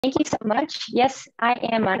Thank you so much. Yes, I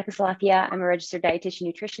am Monica Salafia. I'm a registered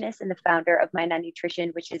dietitian nutritionist and the founder of Mind on Nutrition,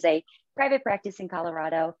 which is a private practice in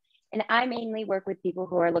Colorado. And I mainly work with people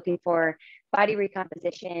who are looking for body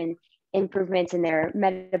recomposition, improvements in their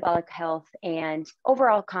metabolic health, and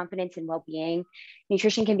overall confidence and well-being.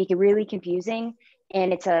 Nutrition can be really confusing,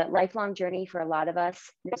 and it's a lifelong journey for a lot of us.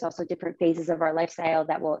 There's also different phases of our lifestyle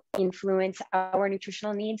that will influence our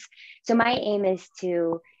nutritional needs. So my aim is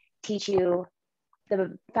to teach you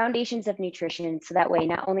the foundations of nutrition so that way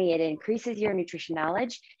not only it increases your nutrition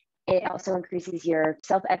knowledge, it also increases your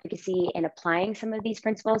self-efficacy in applying some of these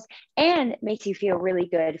principles and makes you feel really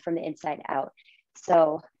good from the inside out.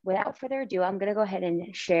 So without further ado, I'm going to go ahead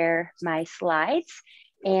and share my slides,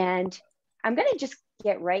 and I'm going to just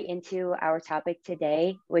get right into our topic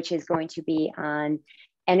today, which is going to be on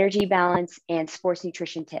energy balance and sports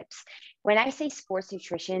nutrition tips. When I say sports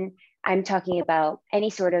nutrition, I'm talking about any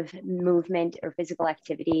sort of movement or physical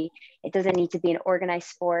activity. It doesn't need to be an organized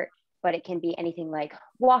sport, but it can be anything like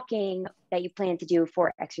walking that you plan to do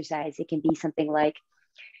for exercise. It can be something like,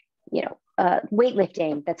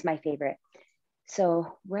 weightlifting. That's my favorite.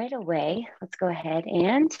 So right away, let's go ahead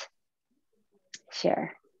and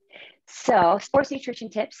share. So sports nutrition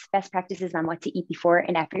tips, best practices on what to eat before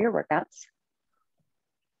and after your workouts.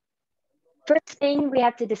 First thing we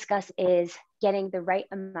have to discuss is getting the right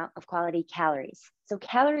amount of quality calories. So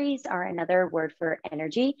calories are another word for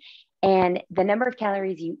energy, and the number of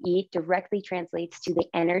calories you eat directly translates to the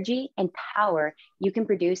energy and power you can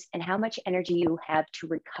produce and how much energy you have to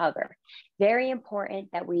recover. Very important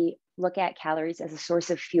that we look at calories as a source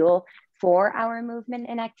of fuel for our movement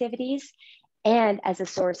and activities and as a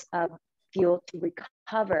source of fuel to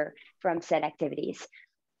recover from said activities.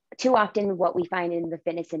 Too often what we find in the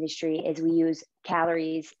fitness industry is we use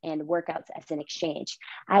calories and workouts as an exchange.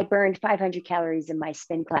 I burned 500 calories in my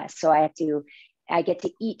spin class, so I get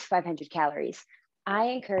to eat 500 calories. I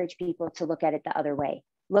encourage people to look at it the other way.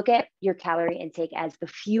 Look at your calorie intake as the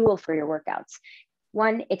fuel for your workouts.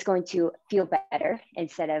 One, it's going to feel better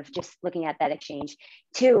instead of just looking at that exchange.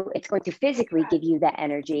 Two, it's going to physically give you that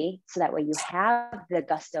energy so that way you have the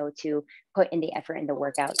gusto to put in the effort in the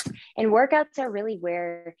workouts. And workouts are really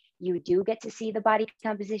where you do get to see the body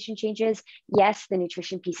composition changes. Yes, the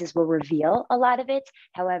nutrition pieces will reveal a lot of it.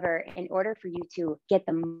 However, in order for you to get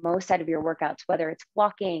the most out of your workouts, whether it's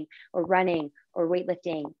walking or running or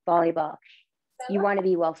weightlifting, volleyball, you want to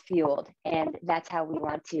be well fueled. And that's how we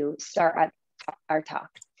want to start our talk.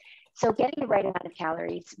 So getting the right amount of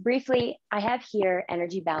calories. Briefly, I have here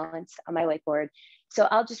energy balance on my whiteboard. So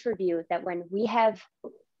I'll just review that when we have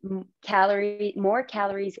more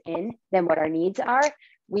calories in than what our needs are,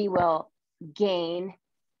 we will gain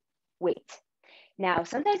weight. Now,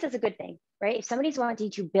 sometimes that's a good thing, right? If somebody's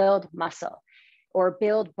wanting to build muscle or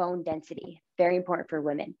build bone density, very important for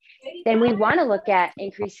women, then we want to look at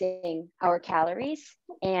increasing our calories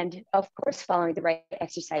and, of course, following the right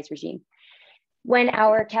exercise regime. When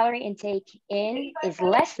our calorie intake in is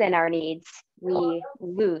less than our needs, we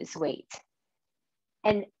lose weight.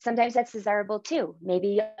 And sometimes that's desirable too.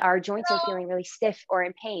 Maybe our joints are feeling really stiff or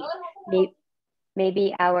in pain.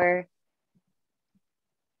 Maybe our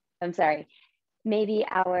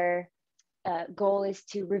goal is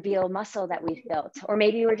to reveal muscle that we've built, or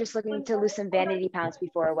maybe we're just looking to lose some vanity pounds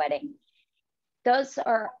before a wedding. Those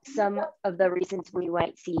are some of the reasons we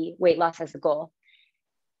might see weight loss as a goal.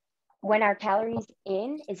 When our calories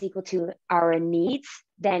in is equal to our needs,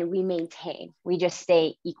 then we maintain, we just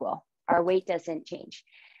stay equal. Our weight doesn't change.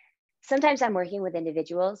 Sometimes I'm working with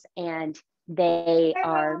individuals and they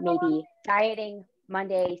are maybe dieting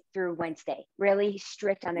Monday through Wednesday, really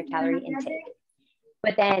strict on their calorie intake.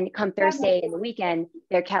 But then come Thursday and the weekend,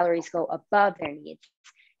 their calories go above their needs.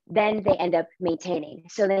 Then they end up maintaining.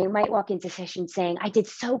 So they might walk into session saying, I did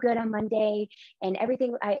so good on Monday and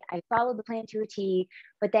everything, I followed the plan to a T,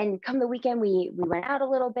 but then come the weekend, we went out a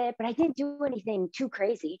little bit, but I didn't do anything too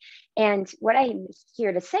crazy. And what I'm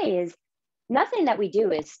here to say is nothing that we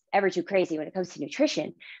do is ever too crazy when it comes to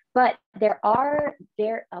nutrition, but there are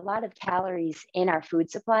a lot of calories in our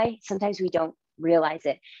food supply. Sometimes we don't realize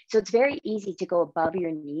it. So it's very easy to go above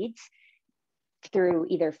your needs through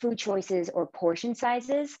either food choices or portion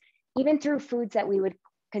sizes, even through foods that we would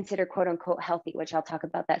consider quote unquote healthy, which I'll talk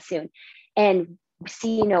about that soon, and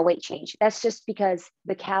see no weight change. That's just because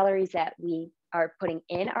the calories that we are putting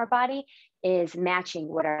in our body is matching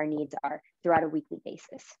what our needs are throughout a weekly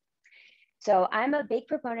basis. So I'm a big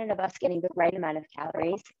proponent of us getting the right amount of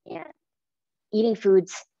calories and eating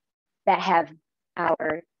foods that have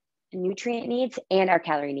our nutrient needs and our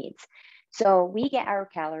calorie needs. So we get our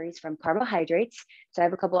calories from carbohydrates. So I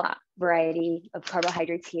have a couple of variety of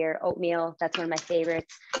carbohydrates here. Oatmeal, that's one of my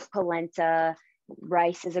favorites. Polenta,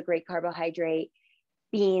 rice is a great carbohydrate.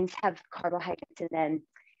 Beans have carbohydrates, and then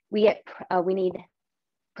we need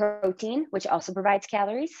protein, which also provides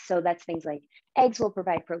calories. So that's things like eggs will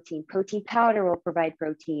provide protein, protein powder will provide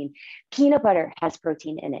protein, peanut butter has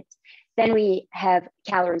protein in it. Then we have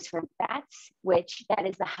calories from fats, which that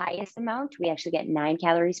is the highest amount. We actually get 9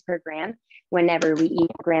 calories per gram whenever we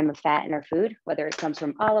eat a gram of fat in our food, whether it comes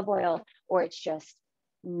from olive oil or it's just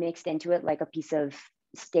mixed into it like a piece of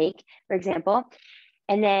steak, for example.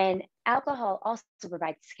 And then alcohol also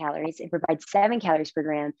provides calories. It provides 7 calories per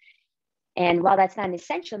gram. And while that's not an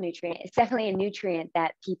essential nutrient, it's definitely a nutrient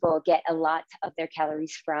that people get a lot of their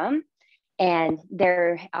calories from. And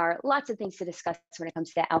there are lots of things to discuss when it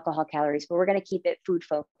comes to alcohol calories, but we're going to keep it food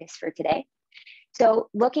focused for today. So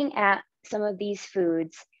looking at some of these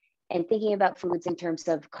foods and thinking about foods in terms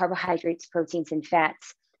of carbohydrates, proteins, and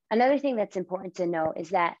fats, another thing that's important to know is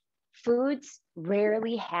that foods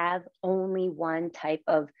rarely have only one type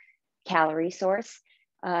of calorie source.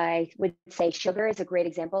 I would say sugar is a great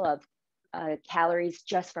example of calories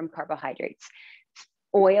just from carbohydrates.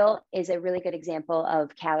 Oil is a really good example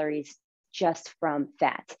of calories just from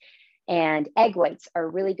fat. And egg whites are a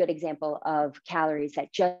really good example of calories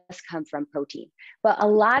that just come from protein. But a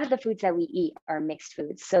lot of the foods that we eat are mixed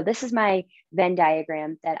foods. So this is my Venn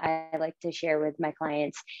diagram that I like to share with my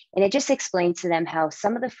clients. And it just explains to them how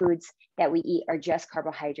some of the foods that we eat are just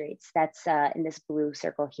carbohydrates. That's in this blue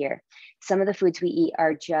circle here. Some of the foods we eat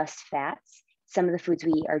are just fats. Some of the foods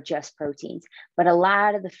we eat are just proteins, but a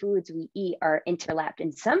lot of the foods we eat are interlapped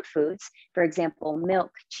in some foods. For example, milk,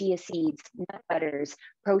 chia seeds, nut butters,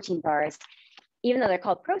 protein bars. Even though they're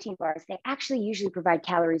called protein bars, they actually usually provide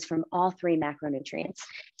calories from all 3 macronutrients.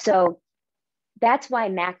 So that's why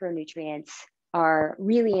macronutrients are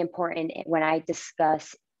really important when I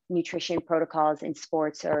discuss nutrition protocols in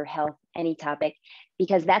sports or health, any topic,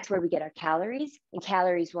 because that's where we get our calories, and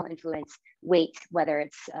calories will influence weight, whether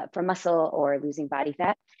it's for muscle or losing body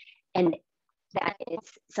fat. And that is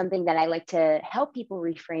something that I like to help people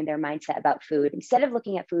reframe their mindset about food. Instead of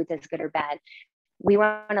looking at foods as good or bad, we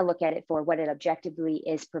want to look at it for what it objectively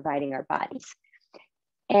is providing our bodies.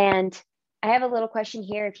 And I have a little question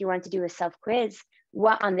here. If you want to do a self quiz,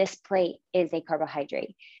 what on this plate is a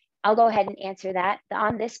carbohydrate? I'll go ahead and answer that.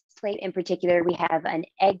 On this plate in particular, we have an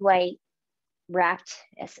egg white wrapped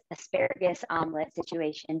asparagus omelet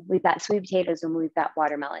situation. We've got sweet potatoes and we've got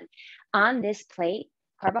watermelon. On this plate,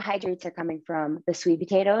 carbohydrates are coming from the sweet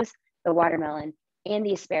potatoes, the watermelon, and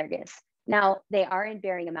the asparagus. Now, they are in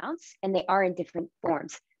varying amounts and they are in different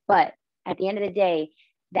forms, but at the end of the day,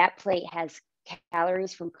 that plate has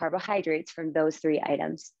calories from carbohydrates from those 3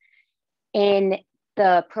 items. In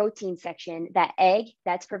the protein section, that egg,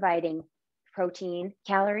 that's providing protein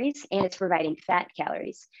calories and it's providing fat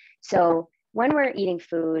calories. So when we're eating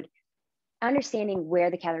food, understanding where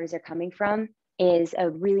the calories are coming from is a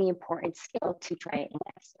really important skill to try and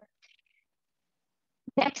master.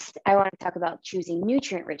 Next, I want to talk about choosing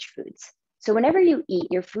nutrient-rich foods. So whenever you eat,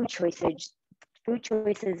 your food choices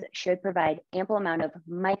should provide ample amount of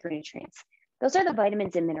micronutrients. Those are the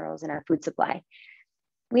vitamins and minerals in our food supply.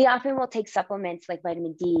 We often will take supplements like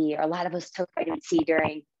vitamin D, or a lot of us took vitamin C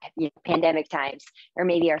during pandemic times, or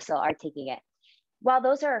maybe still are taking it. While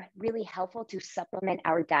those are really helpful to supplement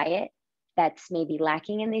our diet that's maybe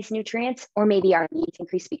lacking in these nutrients, or maybe our needs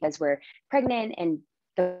increase because we're pregnant and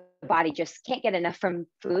the body just can't get enough from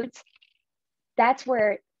foods, that's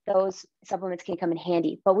where those supplements can come in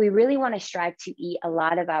handy. But we really want to strive to eat a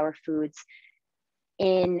lot of our foods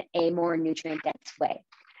in a more nutrient dense way.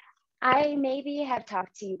 I maybe have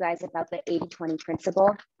talked to you guys about the 80-20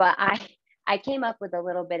 principle, but I came up with a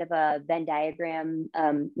little bit of a Venn diagram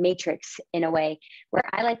matrix in a way where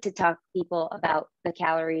I like to talk to people about the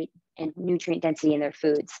calorie and nutrient density in their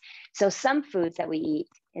foods. So some foods that we eat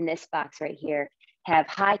in this box right here have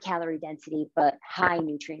high calorie density, but high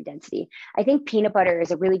nutrient density. I think peanut butter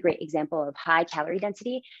is a really great example of high calorie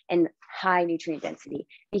density and high nutrient density,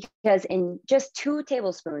 because in just 2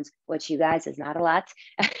 tablespoons, which you guys is not a lot,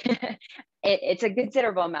 it's a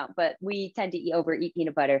considerable amount, but we tend to overeat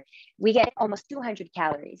peanut butter. We get almost 200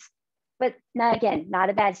 calories, but not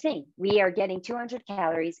a bad thing. We are getting 200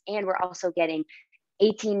 calories and we're also getting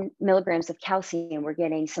 18 milligrams of calcium. We're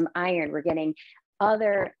getting some iron. We're getting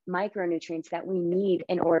other micronutrients that we need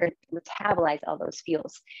in order to metabolize all those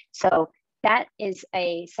fuels. So that is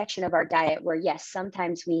a section of our diet where, yes,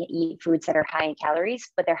 sometimes we eat foods that are high in calories,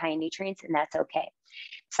 but they're high in nutrients, and that's okay.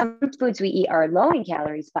 Some foods we eat are low in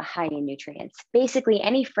calories, but high in nutrients. Basically,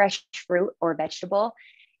 any fresh fruit or vegetable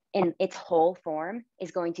in its whole form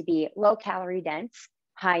is going to be low calorie dense,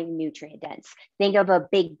 high nutrient dense. Think of a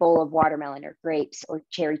big bowl of watermelon or grapes or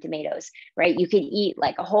cherry tomatoes, right? You could eat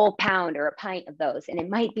like a whole pound or a pint of those, and it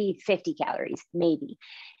might be 50 calories, maybe.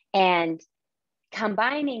 And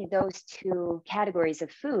combining those two categories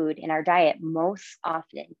of food in our diet most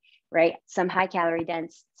often, right? Some high calorie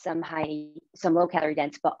dense, some low calorie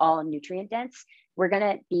dense, but all nutrient dense, we're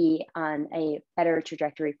gonna be on a better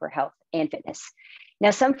trajectory for health and fitness.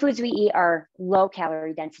 Now, some foods we eat are low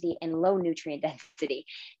calorie density and low nutrient density.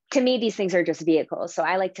 To me, these things are just vehicles. So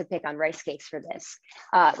I like to pick on rice cakes for this.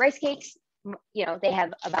 Rice cakes, they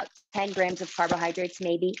have about 10 grams of carbohydrates,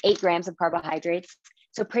 maybe 8 grams of carbohydrates.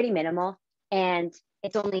 So pretty minimal. And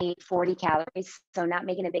it's only 40 calories, so not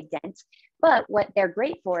making a big dent. But what they're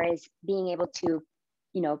great for is being able to,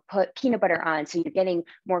 put peanut butter on, so you're getting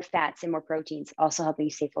more fats and more proteins, also helping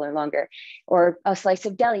you stay fuller longer, or a slice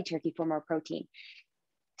of deli turkey for more protein.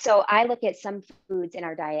 So I look at some foods in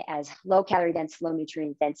our diet as low calorie dense, low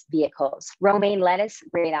nutrient dense vehicles. Romaine lettuce,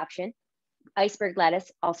 great option. Iceberg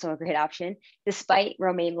lettuce, also a great option. Despite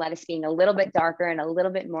romaine lettuce being a little bit darker and a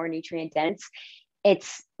little bit more nutrient dense,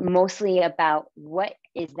 it's mostly about what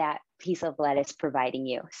is that piece of lettuce providing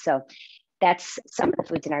you. So that's some of the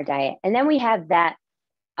foods in our diet. And then we have that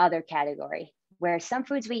other category where some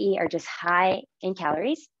foods we eat are just high in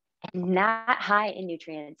calories and not high in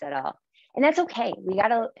nutrients at all. And that's okay. We got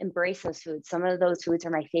to embrace those foods. Some of those foods are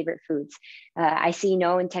my favorite foods. I see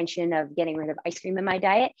no intention of getting rid of ice cream in my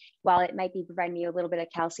diet. While it might be providing me a little bit of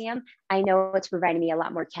calcium, I know it's providing me a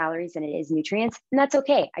lot more calories than it is nutrients. And that's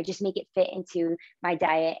okay. I just make it fit into my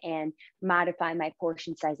diet and modify my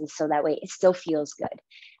portion sizes so that way it still feels good.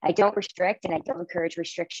 I don't restrict and I don't encourage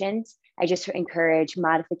restrictions. I just encourage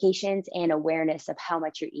modifications and awareness of how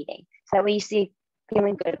much you're eating. So that way you see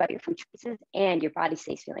feeling good about your food choices and your body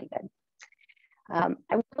stays feeling good. I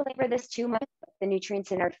won't belabor this too much. The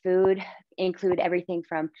nutrients in our food include everything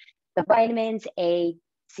from the vitamins A,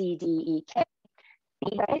 C, D, E, K,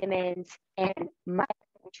 B vitamins, and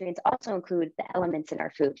micronutrients also include the elements in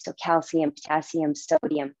our food. So calcium, potassium,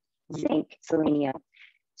 sodium, zinc, selenium.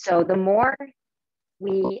 So the more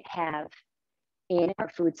we have in our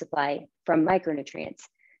food supply from micronutrients,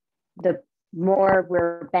 the more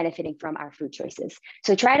we're benefiting from our food choices.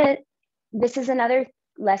 So this is another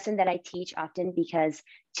lesson that I teach often, because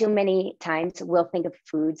too many times we'll think of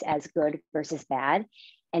foods as good versus bad,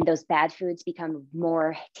 and those bad foods become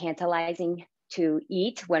more tantalizing to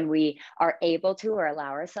eat when we are able to or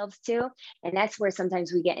allow ourselves to. And that's where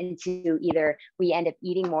sometimes we get into either we end up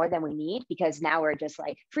eating more than we need because now we're just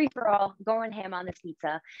like free for all, going ham on this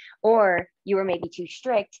pizza, or you were maybe too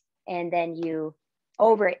strict and then you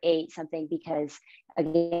overate something because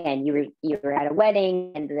again you were at a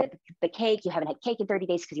wedding and the cake, you haven't had cake in 30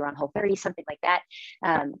 days because you're on Whole30, something like that.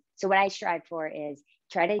 So what I strive for is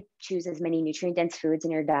try to choose as many nutrient dense foods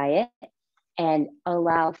in your diet and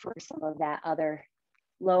allow for some of that other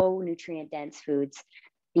low nutrient dense foods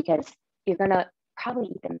because you're gonna probably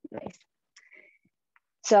eat them anyways.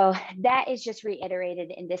 So that is just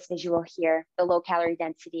reiterated in this visual here, the low calorie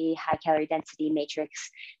density, high calorie density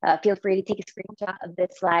matrix. Feel free to take a screenshot of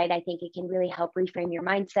this slide. I think it can really help reframe your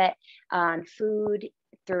mindset on food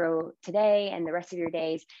through today and the rest of your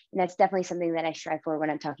days. And that's definitely something that I strive for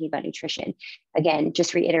when I'm talking about nutrition. Again,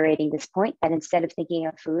 just reiterating this point that instead of thinking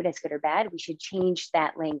of food as good or bad, we should change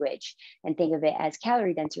that language and think of it as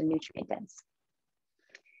calorie dense or nutrient dense.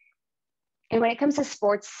 And when it comes to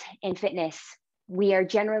sports and fitness, we are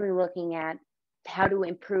generally looking at how to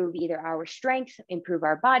improve either our strength, improve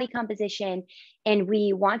our body composition, and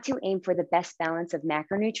we want to aim for the best balance of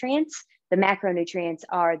macronutrients. The macronutrients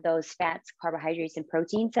are those fats, carbohydrates, and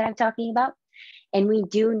proteins that I'm talking about, and we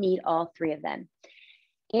do need all three of them.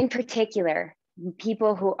 In particular,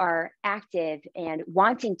 people who are active and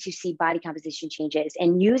wanting to see body composition changes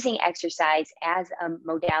and using exercise as a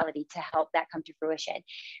modality to help that come to fruition.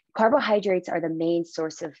 Carbohydrates are the main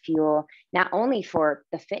source of fuel, not only for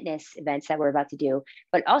the fitness events that we're about to do,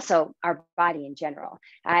 but also our body in general.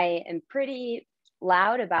 I am pretty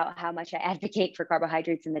loud about how much I advocate for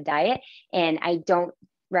carbohydrates in the diet, and I don't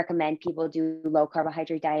recommend people do low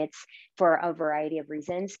carbohydrate diets for a variety of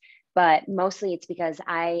reasons. But mostly it's because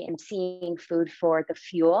I am seeing food for the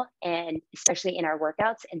fuel, and especially in our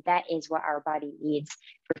workouts, and that is what our body needs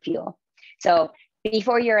for fuel. So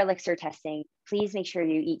before your elexr testing, please make sure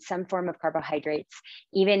you eat some form of carbohydrates,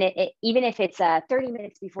 even if it's 30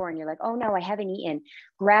 minutes before and you're like, oh no, I haven't eaten,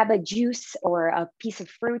 grab a juice or a piece of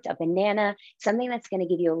fruit, a banana, something that's gonna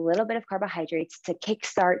give you a little bit of carbohydrates to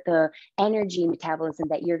kickstart the energy metabolism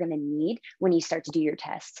that you're gonna need when you start to do your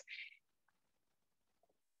test.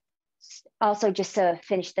 Also, just to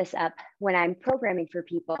finish this up, when I'm programming for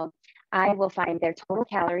people, I will find their total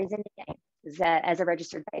calories in a day. As a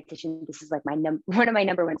registered dietitian, this is like one of my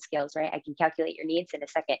number one skills, right? I can calculate your needs in a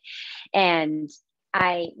second. And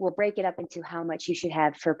I will break it up into how much you should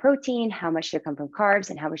have for protein, how much should come from carbs,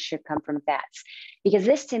 and how much should come from fats. Because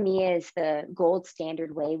this to me is the gold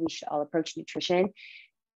standard way we should all approach nutrition.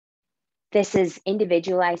 This is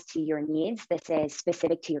individualized to your needs. This is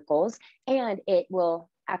specific to your goals, and it will,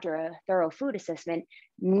 after a thorough food assessment,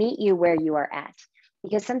 meet you where you are at.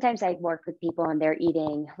 Because sometimes I work with people and they're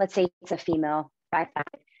eating, let's say it's a female, 5'5",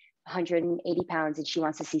 180 pounds, and she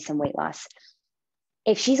wants to see some weight loss.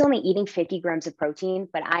 If she's only eating 50 grams of protein,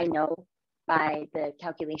 but I know by the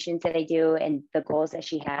calculations that I do and the goals that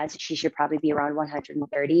she has, she should probably be around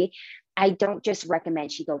 130. I don't just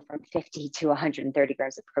recommend she go from 50 to 130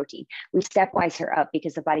 grams of protein. We stepwise her up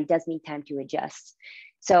because the body does need time to adjust.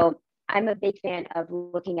 So I'm a big fan of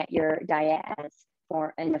looking at your diet as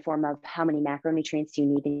in the form of how many macronutrients do you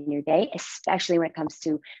need in your day, especially when it comes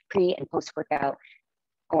to pre and post workout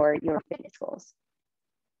or your fitness goals.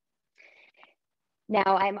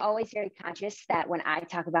 Now, I'm always very conscious that when I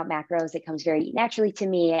talk about macros, it comes very naturally to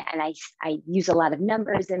me, and I use a lot of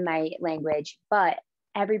numbers in my language, but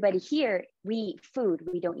everybody here, we eat food,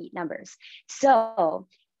 we don't eat numbers. So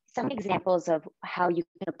some examples of how you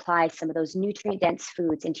can apply some of those nutrient-dense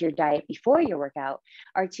foods into your diet before your workout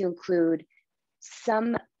are to include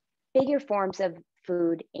some bigger forms of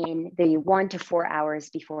food in the 1 to 4 hours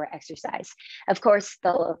before exercise. Of course,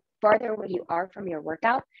 the farther away you are from your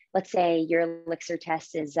workout, let's say your elexr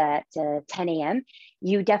test is at 10 a.m.,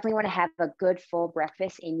 you definitely want to have a good full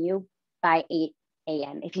breakfast in you by 8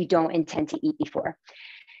 a.m. if you don't intend to eat before.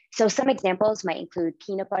 So some examples might include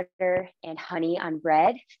peanut butter and honey on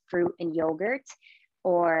bread, fruit and yogurt,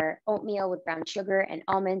 or oatmeal with brown sugar and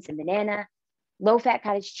almonds and banana, low-fat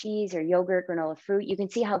cottage cheese or yogurt, granola fruit. You can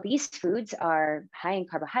see how these foods are high in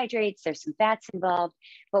carbohydrates, there's some fats involved,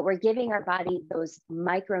 but we're giving our body those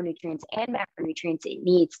micronutrients and macronutrients it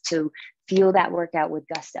needs to fuel that workout with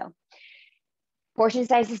gusto. Portion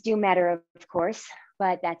sizes do matter, of course,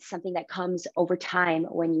 but that's something that comes over time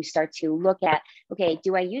when you start to look at, okay,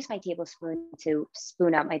 do I use my tablespoon to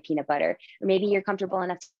spoon out my peanut butter? Or maybe you're comfortable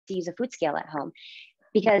enough to use a food scale at home.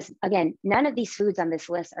 Because again, none of these foods on this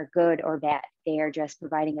list are good or bad. They are just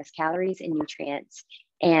providing us calories and nutrients,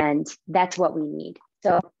 and that's what we need.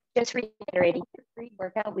 So just reiterating,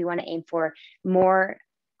 pre-workout, we want to aim for more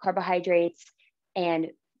carbohydrates and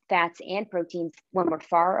fats and proteins when we're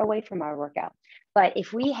far away from our workout. But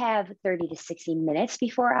if we have 30 to 60 minutes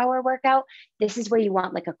before our workout, this is where you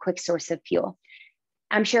want like a quick source of fuel.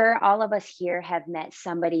 I'm sure all of us here have met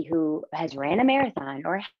somebody who has ran a marathon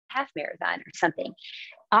or a half marathon or something.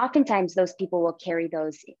 Oftentimes those people will carry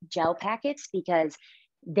those gel packets because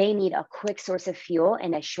they need a quick source of fuel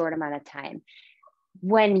in a short amount of time.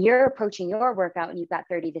 When you're approaching your workout and you've got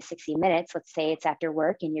 30 to 60 minutes, let's say it's after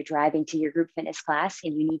work and you're driving to your group fitness class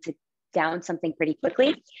and you need to down something pretty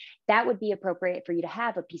quickly, that would be appropriate for you to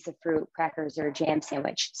have a piece of fruit, crackers, or a jam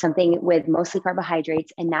sandwich, something with mostly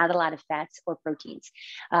carbohydrates and not a lot of fats or proteins.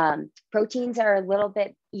 Proteins are a little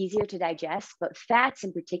bit easier to digest, but fats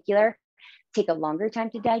in particular take a longer time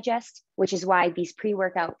to digest, which is why these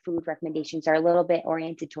pre-workout food recommendations are a little bit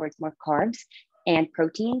oriented towards more carbs and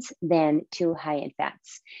proteins than too high in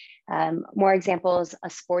fats. More examples, a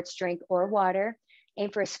sports drink or water. Aim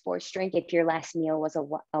for a sports drink if your last meal was a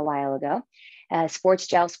while ago. Sports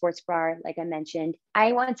gel, sports bar, like I mentioned.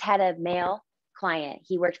 I once had a male client.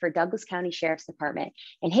 He worked for Douglas County Sheriff's Department,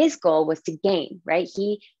 and his goal was to gain, right?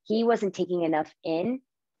 He wasn't taking enough in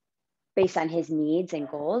based on his needs and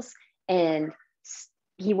goals, and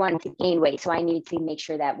he wanted to gain weight. So I needed to make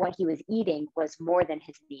sure that what he was eating was more than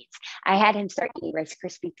his needs. I had him start eating Rice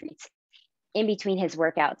Krispie treats in between his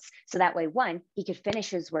workouts. So that way, one, he could finish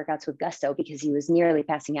his workouts with gusto because he was nearly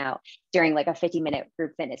passing out during like a 50-minute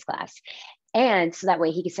group fitness class. And so that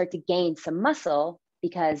way he could start to gain some muscle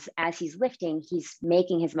because as he's lifting, he's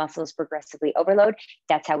making his muscles progressively overload.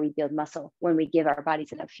 That's how we build muscle, when we give our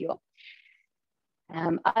bodies enough fuel.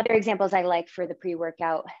 Other examples I like for the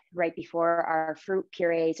pre-workout right before are fruit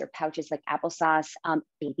purees or pouches like applesauce.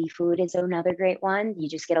 Baby food is another great one. You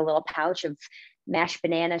just get a little pouch of mashed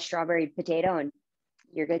banana, strawberry, potato, and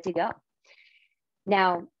you're good to go.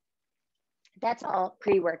 Now, that's all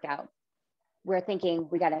pre-workout. We're thinking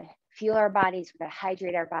we got to fuel our bodies, we got to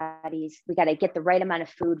hydrate our bodies, we got to get the right amount of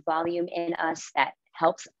food volume in us that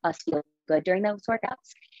helps us feel good during those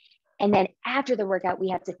workouts. And then after the workout, we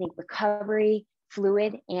have to think recovery,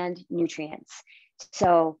 fluid, and nutrients.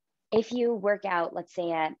 So if you work out, let's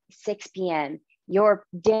say at 6 p.m., Your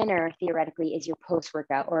dinner theoretically is your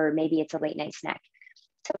post-workout, or maybe it's a late night snack.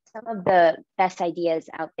 So some of the best ideas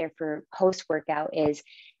out there for post-workout is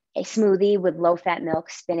a smoothie with low-fat milk,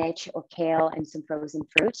 spinach or kale, and some frozen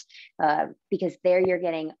fruit, because there you're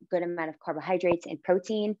getting a good amount of carbohydrates and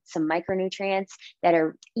protein, some micronutrients that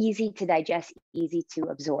are easy to digest, easy to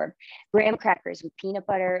absorb. Graham crackers with peanut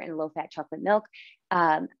butter and low-fat chocolate milk.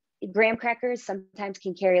 Graham crackers sometimes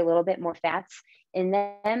can carry a little bit more fats in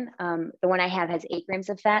them. The one I have has 8 grams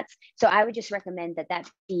of fats. So I would just recommend that that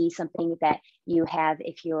be something that you have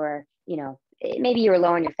if you're, maybe you're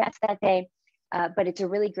low on your fats that day. But it's a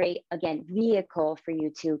really great, again, vehicle for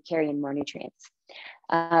you to carry in more nutrients.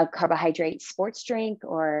 Carbohydrate sports drink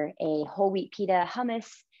or a whole wheat pita hummus,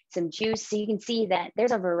 some juice. So you can see that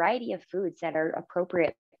there's a variety of foods that are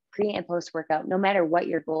appropriate pre and post workout, no matter what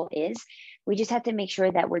your goal is. We just have to make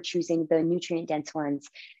sure that we're choosing the nutrient dense ones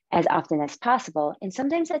as often as possible. And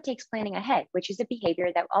sometimes that takes planning ahead, which is a behavior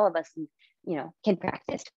that all of us, can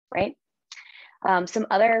practice, right? Some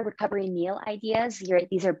other recovery meal ideas,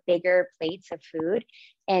 these are bigger plates of food.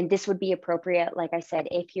 And this would be appropriate, like I said,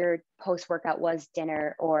 if your post-workout was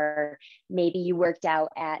dinner, or maybe you worked out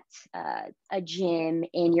at a gym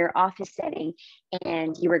in your office setting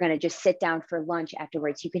and you were going to just sit down for lunch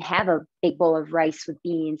afterwards. You can have a big bowl of rice with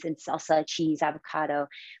beans and salsa, cheese, avocado,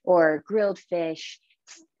 or grilled fish,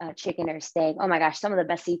 chicken or steak. Oh my gosh, some of the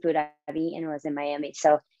best seafood I've eaten was in Miami.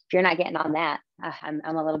 So if you're not getting on that, I'm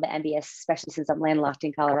a little bit envious, especially since I'm landlocked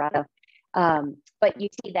in Colorado. But you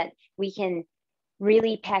see that we can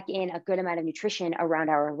really pack in a good amount of nutrition around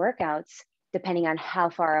our workouts, depending on how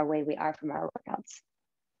far away we are from our workouts.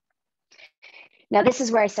 Now, this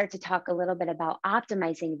is where I start to talk a little bit about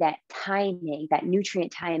optimizing that timing, that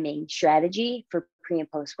nutrient timing strategy for pre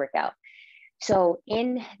and post workout. So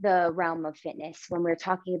in the realm of fitness, when we're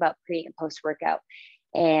talking about pre and post workout,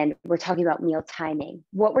 and we're talking about meal timing,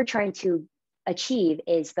 what we're trying to achieve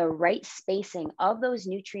is the right spacing of those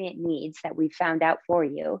nutrient needs that we've found out for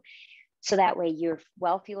you. So that way you're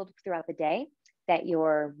well fueled throughout the day, that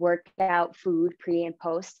your workout food pre and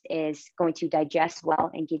post is going to digest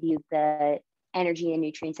well and give you the energy and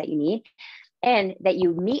nutrients that you need, and that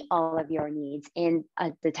you meet all of your needs in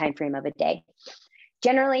the time frame of a day.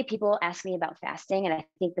 Generally, people ask me about fasting, and I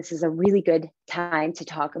think this is a really good time to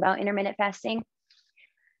talk about intermittent fasting.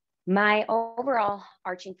 My overall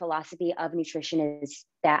arching philosophy of nutrition is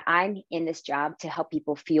that I'm in this job to help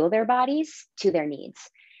people fuel their bodies to their needs.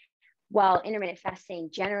 While intermittent fasting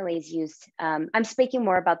generally is used, I'm speaking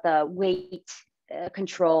more about the weight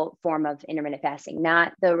control form of intermittent fasting,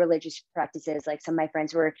 not the religious practices like some of my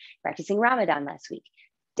friends were practicing Ramadan last week.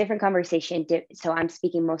 Different conversation. So I'm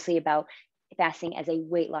speaking mostly about fasting as a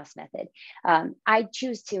weight loss method. I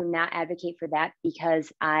choose to not advocate for that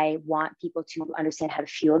because I want people to understand how to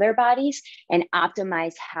fuel their bodies and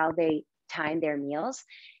optimize how they time their meals,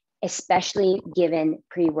 especially given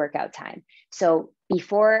pre-workout time. So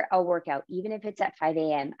before a workout, even if it's at 5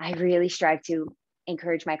 a.m., I really strive to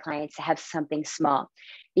encourage my clients to have something small,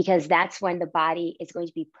 because that's when the body is going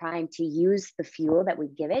to be primed to use the fuel that we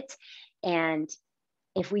give it. And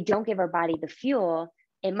if we don't give our body the fuel,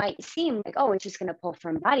 it might seem like, oh, it's just going to pull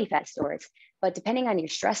from body fat stores. But depending on your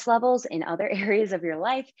stress levels in other areas of your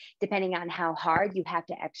life, depending on how hard you have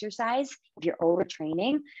to exercise, if you're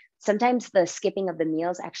overtraining, sometimes the skipping of the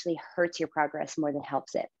meals actually hurts your progress more than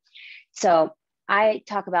helps it. So I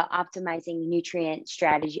talk about optimizing nutrient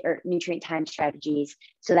strategy or nutrient time strategies,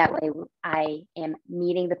 so that way I am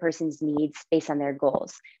meeting the person's needs based on their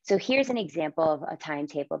goals. So here's an example of a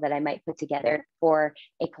timetable that I might put together for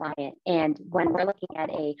a client. And when we're looking at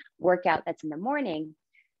a workout that's in the morning,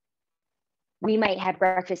 we might have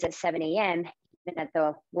breakfast at 7 a.m., and that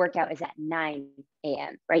the workout is at 9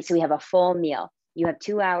 a.m., right? So we have a full meal. You have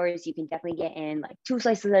 2 hours. You can definitely get in like 2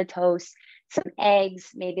 slices of toast, some eggs,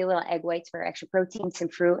 maybe a little egg whites for extra protein, some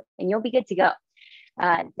fruit, and you'll be good to go.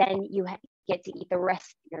 Then you get to eat the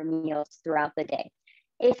rest of your meals throughout the day.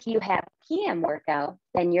 If you have PM workout,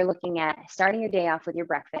 then you're looking at starting your day off with your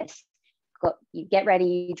breakfast. You get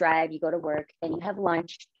ready, you drive, you go to work, then you have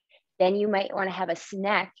lunch. Then you might want to have a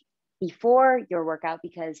snack before your workout,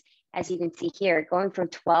 because as you can see here, going from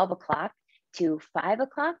 12 o'clock to 5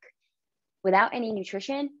 o'clock without any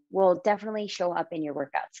nutrition will definitely show up in your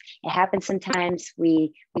workouts. It happens sometimes.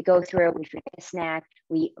 We go through it, we forget a snack.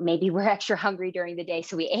 Maybe we're extra hungry during the day,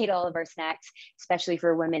 so we ate all of our snacks. Especially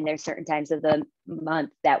for women, there's certain times of the month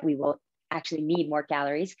that we will actually need more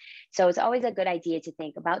calories. So it's always a good idea to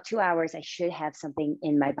think about 2 hours, I should have something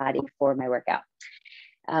in my body for my workout.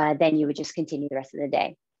 Then you would just continue the rest of the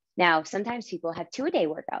day. Now, sometimes people have 2-a-day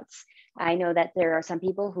workouts. I know that there are some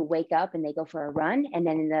people who wake up and they go for a run, and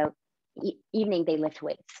then in the evening they lift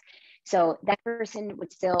weights. So that person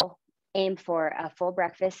would still aim for a full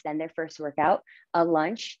breakfast, then their first workout, a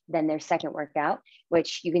lunch, then their second workout,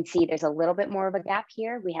 which you can see there's a little bit more of a gap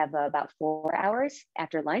here. We have about 4 hours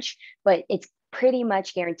after lunch, but it's pretty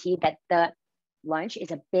much guaranteed that the lunch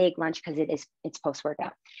is a big lunch because it's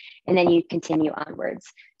post-workout. And then you continue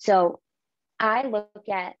onwards. So I look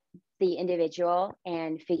at the individual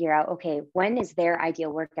and figure out, okay, when is their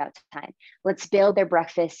ideal workout time? Let's build their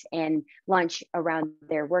breakfast and lunch around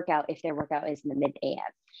their workout if their workout is in the mid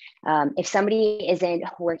AM. If somebody isn't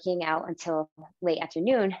working out until late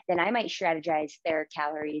afternoon, then I might strategize their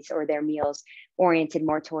calories or their meals oriented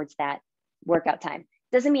more towards that workout time.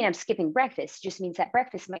 Doesn't mean I'm skipping breakfast, just means that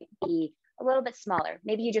breakfast might be a little bit smaller.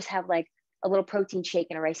 Maybe you just have like a little protein shake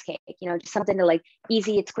and a rice cake, just something to like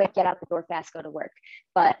easy, it's quick, get out the door fast, go to work.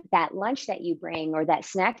 But that lunch that you bring or that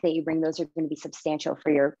snack that you bring, those are going to be substantial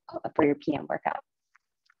for your PM workout.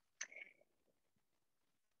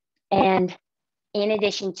 And in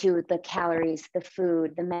addition to the calories, the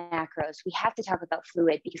food, the macros, we have to talk about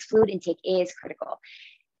fluid because fluid intake is critical.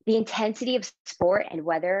 The intensity of sport and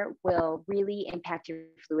weather will really impact your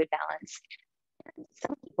fluid balance.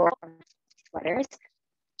 Some people are sweaters.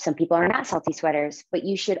 Some people are not salty sweaters, but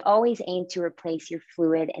you should always aim to replace your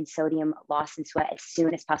fluid and sodium loss in sweat as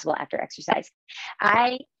soon as possible after exercise.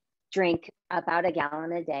 I drink about a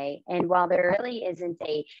gallon a day. And while there really isn't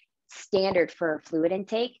a standard for fluid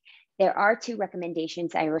intake, there are 2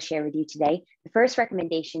 recommendations I will share with you today. The first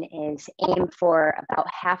recommendation is aim for about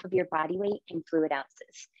half of your body weight in fluid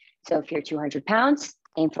ounces. So if you're 200 pounds,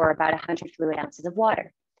 aim for about 100 fluid ounces of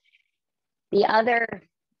water. The other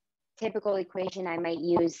typical equation I might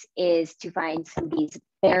use is to find somebody's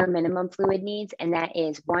bare minimum fluid needs, and that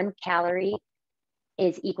is 1 calorie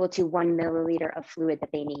is equal to 1 milliliter of fluid that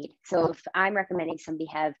they need. So if I'm recommending somebody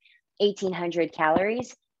have 1,800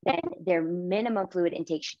 calories, then their minimum fluid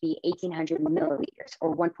intake should be 1,800 milliliters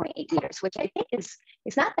or 1.8 liters, which I think is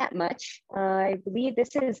not that much. I believe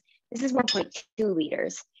this is 1.2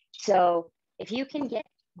 liters. So if you can get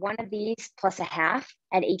one of these plus a half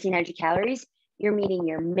at 1,800 calories, you're meeting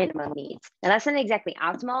your minimum needs. Now that's not exactly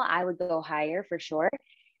optimal. I would go higher for sure.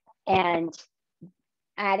 And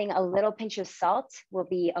adding a little pinch of salt will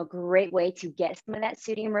be a great way to get some of that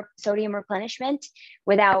sodium replenishment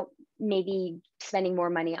without maybe spending more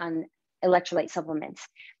money on electrolyte supplements.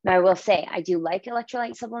 Now I will say, I do like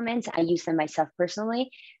electrolyte supplements. I use them myself personally,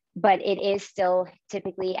 but it is still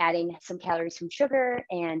typically adding some calories from sugar,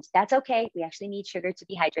 and that's okay. We actually need sugar to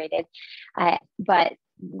be hydrated, but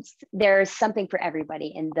there's something for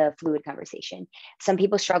everybody in the fluid conversation. Some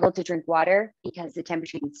people struggle to drink water because the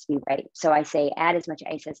temperature needs to be right. So I say add as much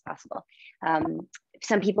ice as possible.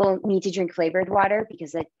 Some people need to drink flavored water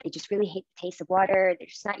because they just really hate the taste of water. They're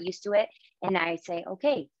just not used to it. And I say,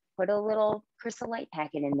 okay, put a little Crystal Light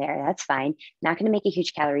packet in there. That's fine. Not going to make a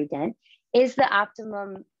huge calorie dent. Is the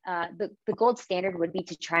optimum, the gold standard would be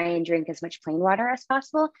to try and drink as much plain water as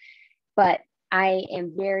possible. But I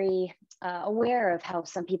am very aware of how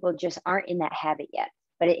some people just aren't in that habit yet,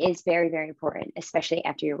 but it is very, very important, especially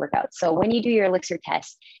after your workout. So when you do your elixir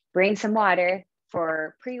test, bring some water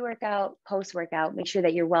for pre-workout, post-workout, make sure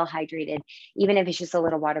that you're well hydrated, even if it's just a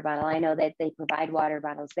little water bottle. I know that they provide water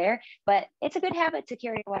bottles there, but it's a good habit to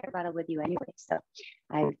carry a water bottle with you anyway. So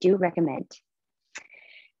I do recommend.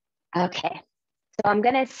 Okay, so I'm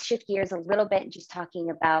gonna shift gears a little bit and just talking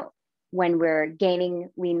about when we're gaining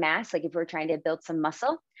lean mass, like if we're trying to build some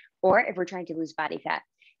muscle or if we're trying to lose body fat.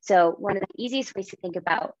 So one of the easiest ways to think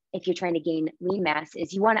about if you're trying to gain lean mass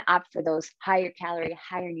is you want to opt for those higher calorie,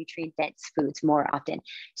 higher nutrient dense foods more often.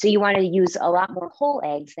 So you want to use a lot more whole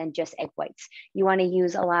eggs than just egg whites. You want to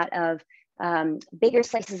use a lot of bigger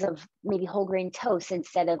slices of maybe whole grain toast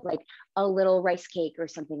instead of like a little rice cake or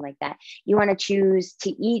something like that. You want to choose to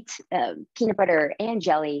eat peanut butter and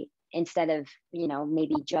jelly instead of,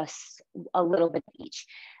 maybe just a little bit of each.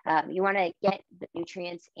 You want to get the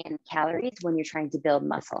nutrients and calories when you're trying to build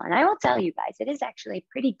muscle. And I will tell you guys, it is actually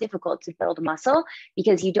pretty difficult to build muscle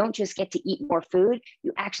because you don't just get to eat more food.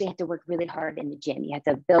 You actually have to work really hard in the gym. You have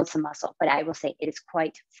to build some muscle, but I will say it is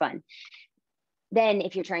quite fun. Then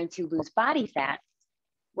if you're trying to lose body fat,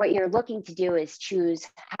 what you're looking to do is choose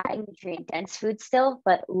high nutrient dense foods still,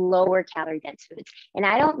 but lower calorie dense foods. And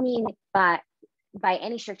I don't mean by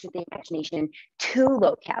any stretch of the imagination too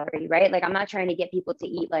low calorie, right? Like I'm not trying to get people to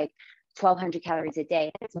eat like 1,200 calories a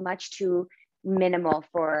day. It's much too minimal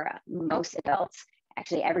for most adults.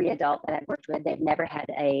 Actually, every adult that I've worked with, they've never had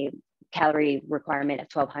a calorie requirement of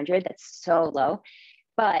 1,200. That's so low.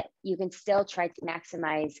 But you can still try to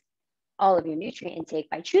maximize all of your nutrient intake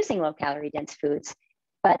by choosing low calorie dense foods.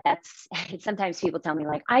 But that's, sometimes people tell me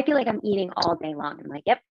like, I feel like I'm eating all day long. I'm like,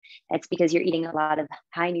 yep, that's because you're eating a lot of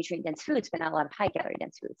high nutrient dense foods, but not a lot of high calorie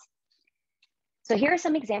dense foods. So here are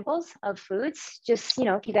some examples of foods. Just, you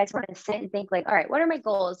know, if you guys want to sit and think like, all right, what are my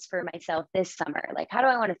goals for myself this summer? Like, how do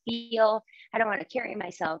I want to feel? How do I want to carry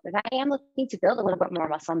myself? If I am looking to build a little bit more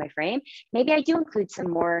muscle on my frame, maybe I do include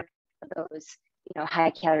some more of those, you know, high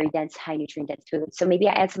calorie dense, high nutrient dense foods. So maybe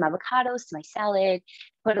I add some avocados to my salad,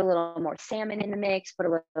 put a little more salmon in the mix, put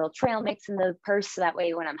a little trail mix in the purse. So that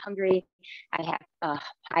way when I'm hungry, I have a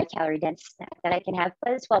high calorie dense snack that I can have,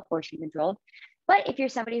 but it's well portion controlled. But if you're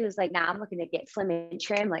somebody who's like, nah, I'm looking to get slim and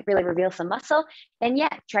trim, like really reveal some muscle, then yeah,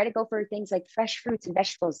 try to go for things like fresh fruits and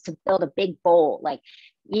vegetables to build a big bowl, like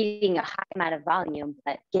eating a high amount of volume,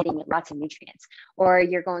 but getting lots of nutrients. Or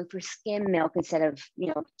you're going for skim milk instead of, you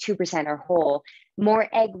know, 2% or whole, more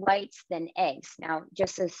egg whites than eggs. Now,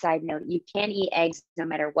 just a side note, you can eat eggs no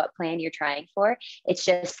matter what plan you're trying for. It's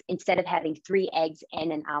just instead of having 3 eggs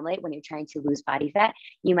and an omelet when you're trying to lose body fat,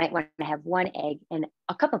 you might want to have 1 egg and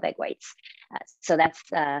a cup of egg whites. So that's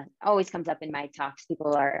always comes up in my talks.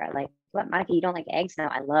 People are like, what, Monica, you don't like eggs? No,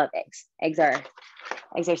 I love eggs. Eggs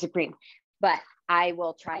are supreme. But I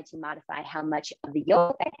will try to modify how much of the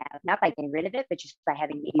yolk I have, not by getting rid of it, but just by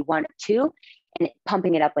having maybe 1 or 2 and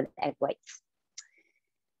pumping it up with egg whites.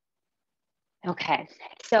 Okay,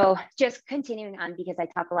 so just continuing on, because I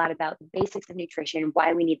talk a lot about the basics of nutrition,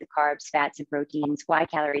 why we need the carbs, fats, and proteins, why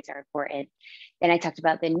calories are important. Then I talked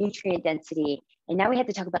about the nutrient density, and now we have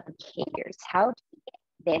to talk about the behaviors. How do we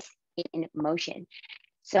get this in motion?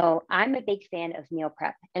 So I'm a big fan of meal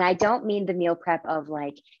prep, and I don't mean the meal prep of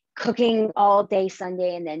like cooking all day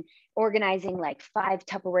Sunday and then organizing like 5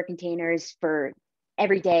 Tupperware containers for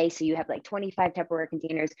every day. So you have like 25 Tupperware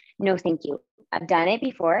containers. No, thank you. I've done it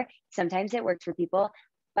before. Sometimes it works for people,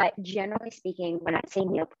 but generally speaking, when I say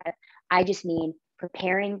meal prep, I just mean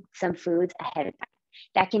preparing some foods ahead of time.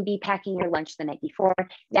 That can be packing your lunch the night before.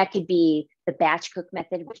 That could be the batch cook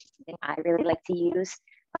method, which is something I really like to use.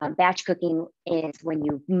 Batch cooking is when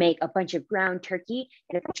you make a bunch of ground turkey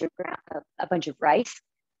and a bunch of rice,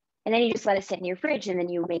 and then you just let it sit in your fridge, and then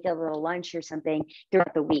you make a little lunch or something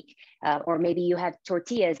throughout the week. Or maybe you have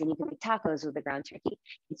tortillas and you can make tacos with the ground turkey.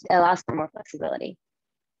 It allows for more flexibility.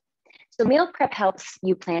 So meal prep helps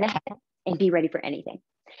you plan ahead and be ready for anything.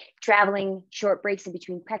 Traveling, short breaks in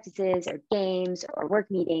between practices or games or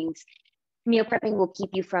work meetings. Meal prepping will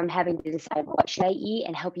keep you from having to decide what should I eat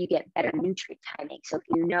and help you get better nutrient timing. So if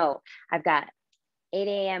you know I've got 8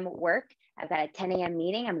 a.m. work, I've got a 10 a.m.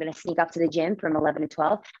 meeting, I'm going to sneak up to the gym from 11 to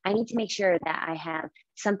 12. I need to make sure that I have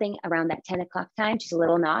something around that 10 o'clock time, just a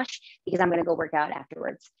little nosh, because I'm going to go work out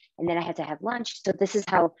afterwards. And then I have to have lunch. So this is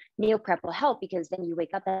how meal prep will help, because then you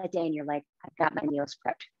wake up that day and you're like, I've got my meals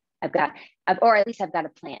prepped. Or at least I've got a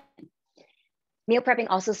plan. Meal prepping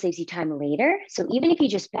also saves you time later. So even if you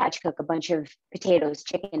just batch cook a bunch of potatoes,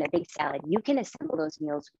 chicken, a big salad, you can assemble those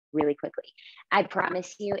meals really quickly. I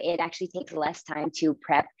promise you, it actually takes less time to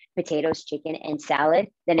prep potatoes, chicken, and salad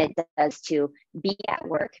than it does to be at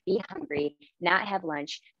work, be hungry, not have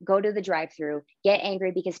lunch, go to the drive-through, get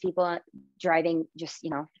angry because people driving just, you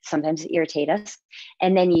know, sometimes irritate us.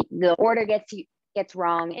 And then the order gets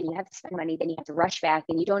wrong and you have to spend money, then you have to rush back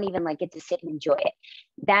and you don't even like get to sit and enjoy it.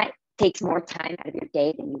 That takes more time out of your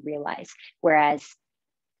day than you realize. Whereas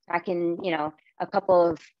cracking, you know, a couple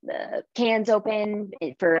of cans open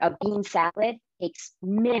for a bean salad takes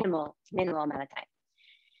minimal amount of time.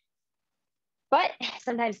 But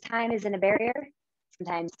sometimes time isn't a barrier.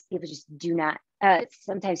 Sometimes people just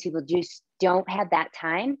sometimes people just don't have that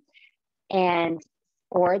time,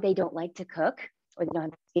 or they don't like to cook, or they don't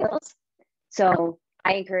have the skills. So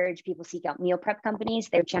I encourage people to seek out meal prep companies.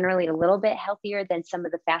 They're generally a little bit healthier than some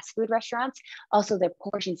of the fast food restaurants. Also, their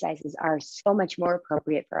portion sizes are so much more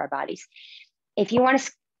appropriate for our bodies. If you want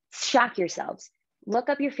to shock yourselves, look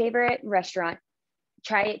up your favorite restaurant,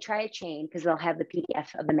 try a chain, because they'll have the PDF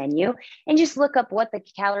of the menu, and just look up what the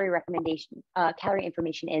calorie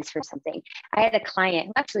information is for something. I had a client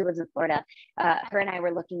who actually lives in Florida. Her and I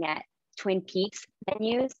were looking at Twin Peaks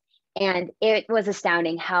menus, and it was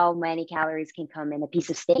astounding how many calories can come in a piece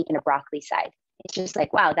of steak and a broccoli side. It's just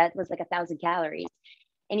like, wow, that was like 1,000 calories.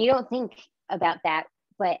 And you don't think about that,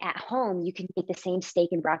 but at home, you can get the same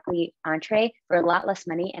steak and broccoli entree for a lot less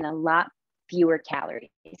money and a lot fewer calories.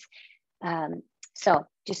 So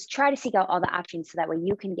just try to seek out all the options so that way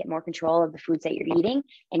you can get more control of the foods that you're eating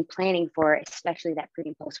and planning for, especially that pre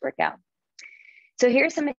and post workout. So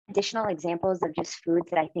here's some additional examples of just foods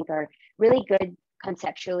that I think are really good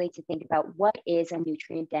conceptually to think about what is a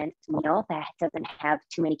nutrient dense meal that doesn't have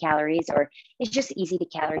too many calories or is just easy to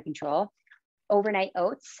calorie control. overnight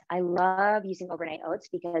oats. I love using overnight oats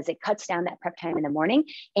because it cuts down that prep time in the morning.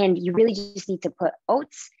 And you really just need to put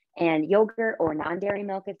oats and yogurt or non-dairy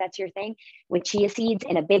milk, if that's your thing, with chia seeds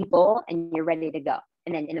in a big bowl, and you're ready to go.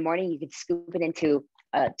 And then in the morning, you could scoop it into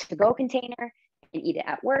a to-go container and eat it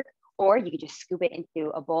at work, or you could just scoop it into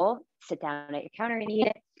a bowl, sit down at your counter and eat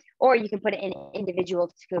it. Or you can put it in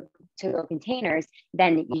individual to-go containers.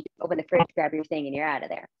 Then you open the fridge, grab your thing, and you're out of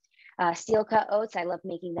there. Steel cut oats, I love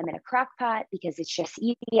making them in a crock pot because it's just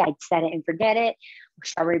easy. I'd set it and forget it.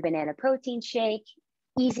 Strawberry banana protein shake,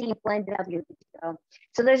 easy, blend it up, you're good to go.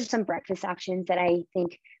 So those are some breakfast options that I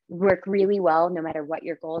think work really well, no matter what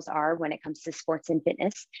your goals are when it comes to sports and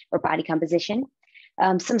fitness or body composition.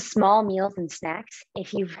 Some small meals and snacks.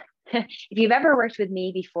 If you've if you've ever worked with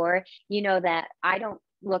me before, you know that I don't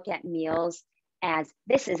look at meals as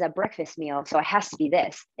this is a breakfast meal, so it has to be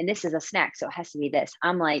this, and this is a snack, so it has to be this.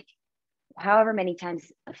 I'm like, however many times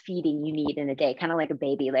of feeding you need in a day, kind of like a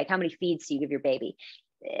baby. Like, how many feeds do you give your baby?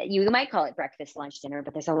 You might call it breakfast, lunch, dinner,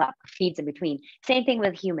 but there's a lot of feeds in between. Same thing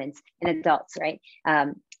with humans and adults, right?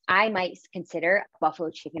 I might consider a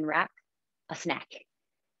buffalo chicken wrap a snack.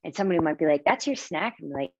 And somebody might be like, that's your snack. I'm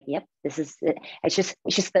like, yep, this is it. It's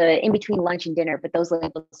just the in between lunch and dinner, but those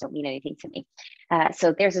labels don't mean anything to me.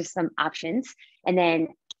 So there's some options. And then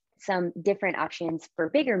some different options for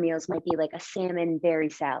bigger meals might be like a salmon berry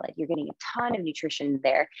salad. You're getting a ton of nutrition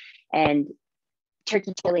there. And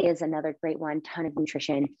turkey chili is another great one, ton of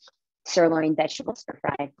nutrition. Sirloin vegetable stir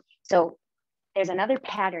fry. So there's another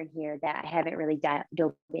pattern here that I haven't really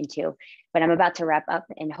dove into, but I'm about to wrap up,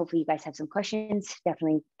 and hopefully you guys have some questions.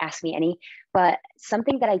 Definitely ask me any. But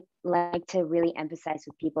something that I like to really emphasize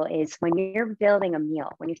with people is when you're building a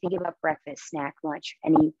meal, when you're thinking about breakfast, snack, lunch,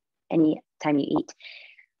 any time you eat,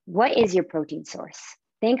 what is your protein source?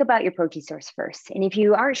 Think about your protein source first. And if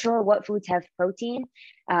you aren't sure what foods have protein,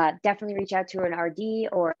 definitely reach out to an RD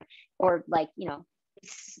or like,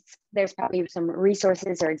 there's probably some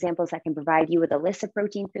resources or examples that can provide you with a list of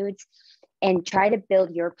protein foods, and try to build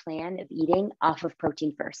your plan of eating off of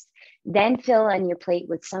protein first. Then fill in your plate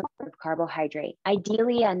with some sort of carbohydrate,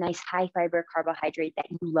 ideally a nice high fiber carbohydrate that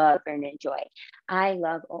you love and enjoy. I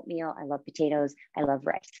love oatmeal. I love potatoes. I love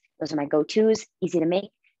rice. Those are my go-tos, easy to make.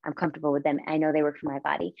 I'm comfortable with them. I know they work for my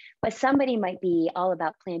body, but somebody might be all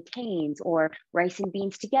about plantains or rice and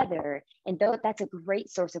beans together. And that's a great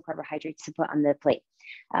source of carbohydrates to put on the plate.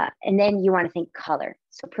 And then you want to think color.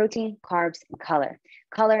 So protein, carbs, and color.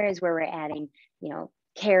 Color is where we're adding,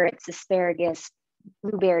 carrots, asparagus,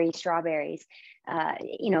 blueberries, strawberries.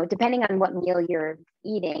 Depending on what meal you're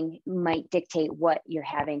eating might dictate what you're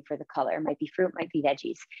having for the color. It might be fruit, might be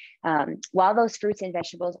veggies. While those fruits and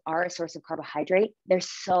vegetables are a source of carbohydrate, they're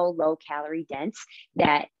so low calorie dense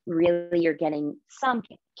that really you're getting some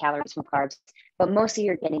calories from carbs, but mostly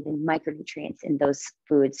you're getting the micronutrients in those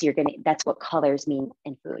foods. That's what colors mean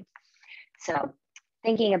in food. So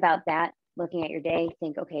thinking about that, looking at your day,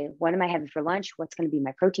 think, okay, what am I having for lunch? What's going to be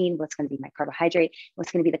my protein? What's going to be my carbohydrate?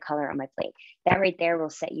 What's going to be the color on my plate? That right there will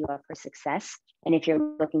set you up for success. And if you're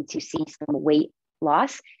looking to see some weight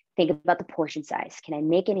loss, think about the portion size. Can I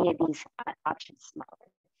make any of these options smaller?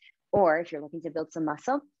 Or if you're looking to build some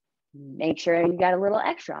muscle, make sure you got a little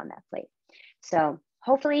extra on that plate. So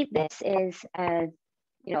hopefully this is a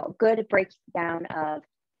good breakdown of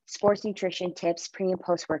sports nutrition tips, pre and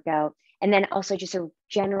post workout, and then also just a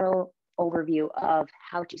general overview of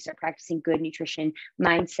how to start practicing good nutrition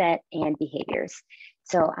mindset and behaviors.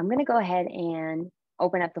 So I'm going to go ahead and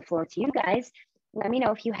open up the floor to you guys. Let me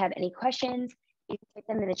know if you have any questions. You can type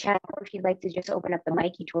them in the chat, or if you'd like to just open up the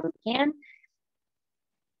mic, you totally can.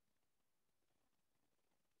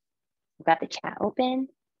 We've got the chat open.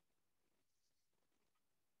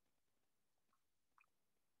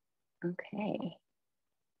 Okay.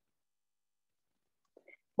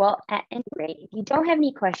 Well, at any rate, if you don't have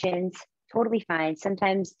any questions, totally fine.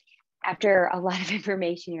 Sometimes after a lot of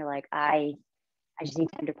information, you're like, I just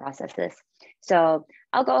need time to process this. So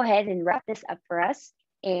I'll go ahead and wrap this up for us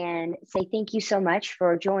and say thank you so much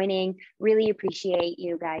for joining. Really appreciate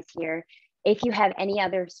you guys here. If you have any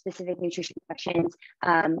other specific nutrition questions,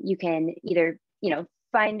 you can either,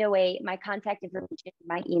 find a way. My contact information,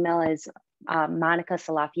 my email is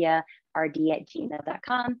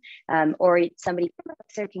monicasalafia@gmail.com, or somebody from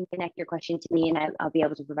elexr can connect your question to me and I'll be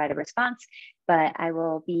able to provide a response. But I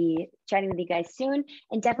will be chatting with you guys soon,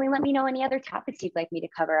 and definitely let me know any other topics you'd like me to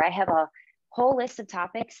cover. I have a whole list of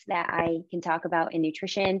topics that I can talk about in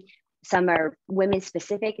nutrition. Some are women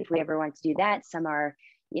specific if we ever want to do that. Some are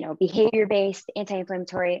behavior-based,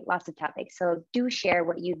 anti-inflammatory, lots of topics. So do share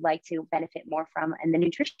what you'd like to benefit more from in the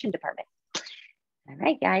nutrition department. All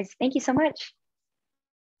right, guys, thank you so much.